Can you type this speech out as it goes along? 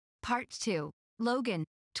Part 2. Logan,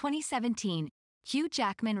 2017. Hugh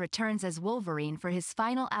Jackman returns as Wolverine for his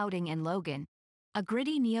final outing in Logan, a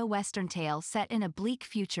gritty neo-Western tale set in a bleak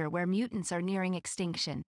future where mutants are nearing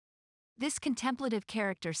extinction. This contemplative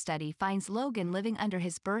character study finds Logan living under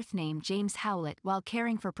his birth name James Howlett while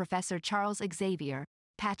caring for Professor Charles Xavier,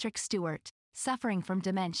 Patrick Stewart, suffering from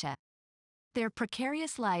dementia. Their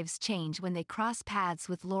precarious lives change when they cross paths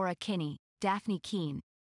with Laura Kinney, Daphne Keene,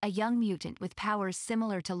 a young mutant with powers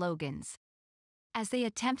similar to Logan's. As they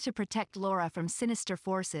attempt to protect Laura from sinister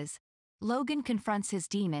forces, Logan confronts his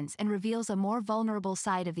demons and reveals a more vulnerable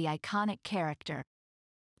side of the iconic character.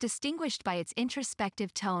 Distinguished by its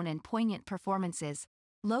introspective tone and poignant performances,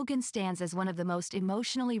 Logan stands as one of the most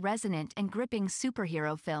emotionally resonant and gripping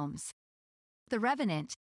superhero films. The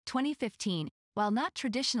Revenant, 2015, while not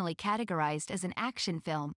traditionally categorized as an action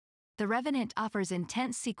film, The Revenant offers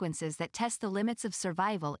intense sequences that test the limits of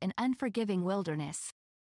survival in unforgiving wilderness.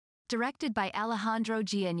 Directed by Alejandro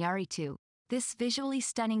Iñárritu, this visually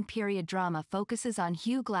stunning period drama focuses on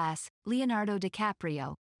Hugh Glass, Leonardo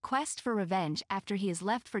DiCaprio, quest for revenge after he is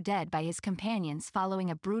left for dead by his companions following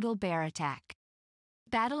a brutal bear attack.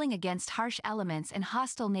 Battling against harsh elements and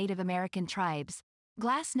hostile Native American tribes,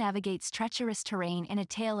 Glass navigates treacherous terrain in a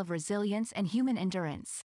tale of resilience and human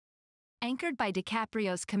endurance. Anchored by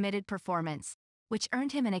DiCaprio's committed performance, which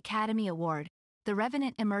earned him an Academy Award, The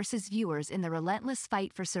Revenant immerses viewers in the relentless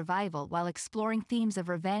fight for survival while exploring themes of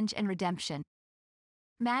revenge and redemption.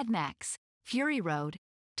 Mad Max, Fury Road,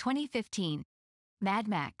 2015. Mad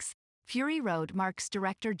Max, Fury Road marks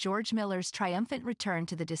director George Miller's triumphant return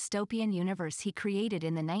to the dystopian universe he created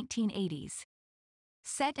in the 1980s.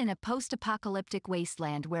 Set in a post-apocalyptic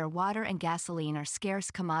wasteland where water and gasoline are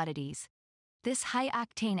scarce commodities, this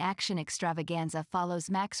high-octane action extravaganza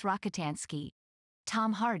follows Max Rokitansky,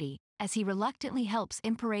 Tom Hardy, as he reluctantly helps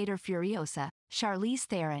Imperator Furiosa, Charlize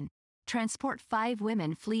Theron, transport 5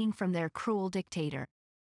 women fleeing from their cruel dictator.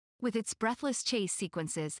 With its breathless chase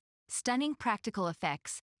sequences, stunning practical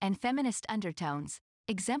effects, and feminist undertones,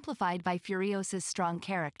 exemplified by Furiosa's strong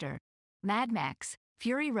character, Mad Max,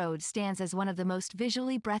 Fury Road stands as one of the most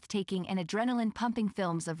visually breathtaking and adrenaline-pumping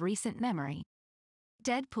films of recent memory.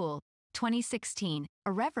 Deadpool, 2016,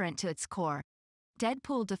 irreverent to its core,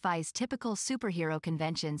 Deadpool defies typical superhero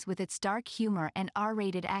conventions with its dark humor and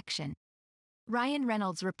R-rated action. Ryan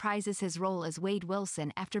Reynolds reprises his role as Wade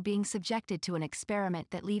Wilson after being subjected to an experiment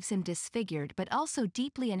that leaves him disfigured but also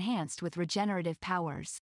deeply enhanced with regenerative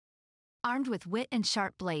powers. Armed with wit and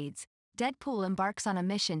sharp blades, Deadpool embarks on a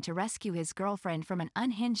mission to rescue his girlfriend from an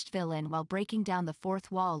unhinged villain while breaking down the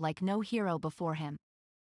fourth wall like no hero before him.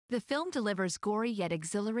 The film delivers gory yet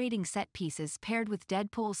exhilarating set pieces paired with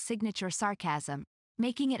Deadpool's signature sarcasm,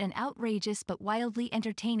 making it an outrageous but wildly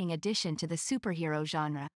entertaining addition to the superhero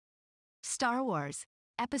genre. Star Wars,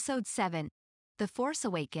 Episode 7, The Force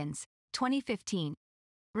Awakens, 2015.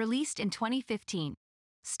 Released in 2015,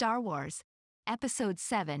 Star Wars, Episode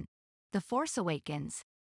 7, The Force Awakens,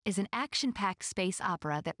 is an action-packed space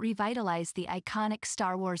opera that revitalized the iconic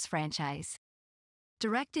Star Wars franchise.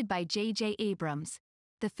 Directed by J.J. Abrams,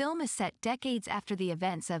 the film is set decades after the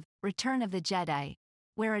events of Return of the Jedi,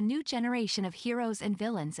 where a new generation of heroes and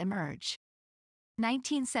villains emerge.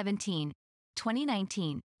 1917,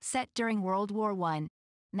 2019, set during World War I,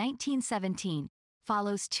 1917,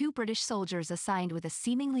 follows 2 British soldiers assigned with a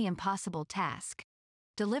seemingly impossible task: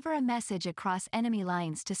 deliver a message across enemy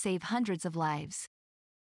lines to save hundreds of lives.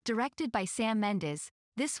 Directed by Sam Mendes,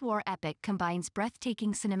 this war epic combines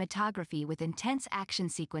breathtaking cinematography with intense action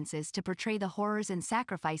sequences to portray the horrors and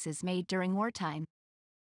sacrifices made during wartime.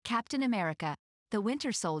 Captain America, The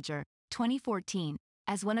Winter Soldier, 2014,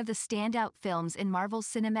 as one of the standout films in Marvel's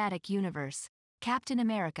cinematic universe, Captain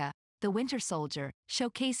America, The Winter Soldier,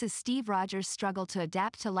 showcases Steve Rogers' struggle to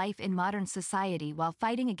adapt to life in modern society while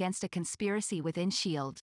fighting against a conspiracy within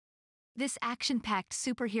S.H.I.E.L.D. This action-packed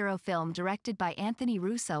superhero film directed by Anthony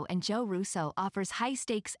Russo and Joe Russo offers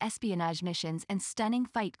high-stakes espionage missions and stunning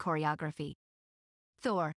fight choreography.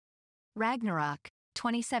 Thor, Ragnarok,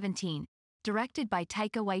 2017, directed by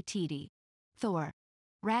Taika Waititi. Thor,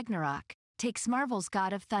 Ragnarok, takes Marvel's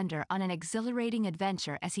God of Thunder on an exhilarating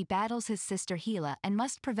adventure as he battles his sister Hela and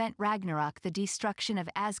must prevent Ragnarok, the destruction of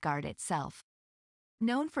Asgard itself.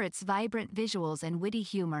 Known for its vibrant visuals and witty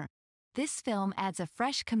humor, this film adds a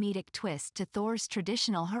fresh comedic twist to Thor's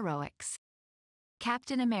traditional heroics.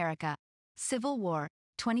 Captain America, Civil War,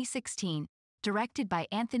 2016, directed by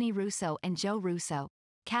Anthony Russo and Joe Russo,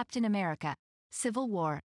 Captain America, Civil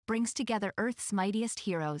War, brings together Earth's mightiest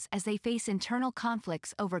heroes as they face internal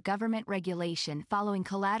conflicts over government regulation following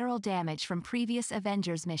collateral damage from previous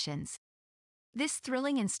Avengers missions. This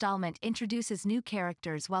thrilling installment introduces new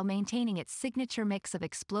characters while maintaining its signature mix of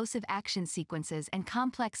explosive action sequences and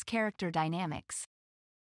complex character dynamics.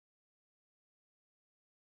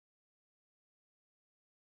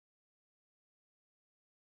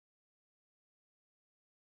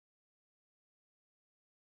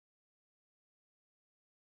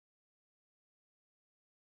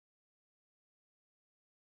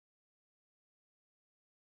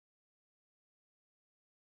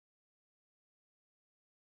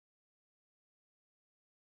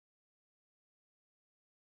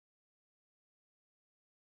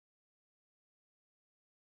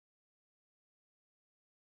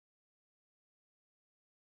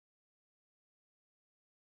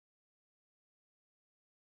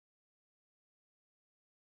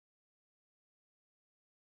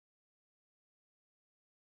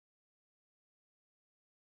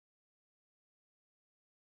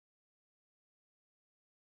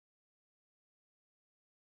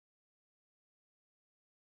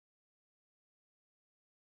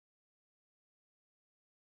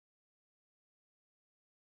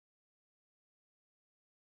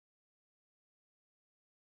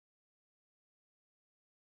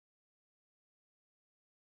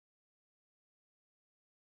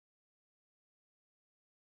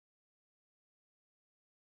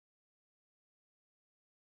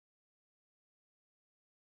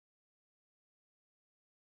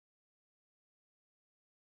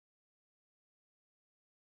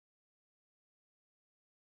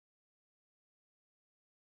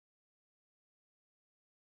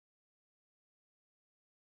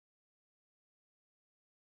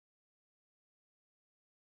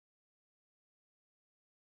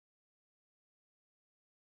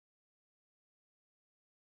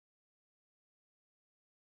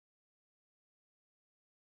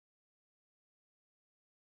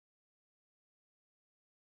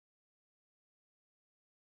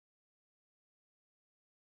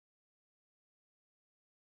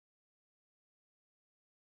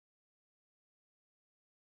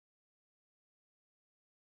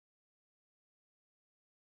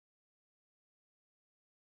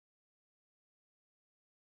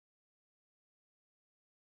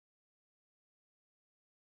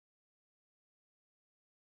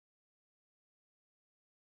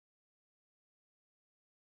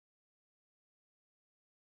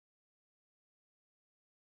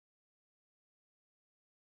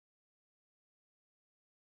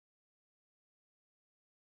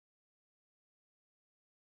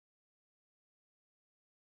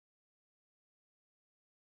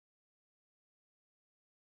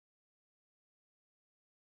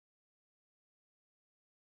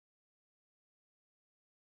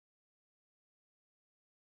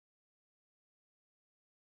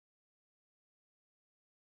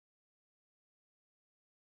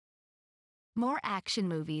 More action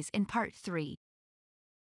movies in Part 3.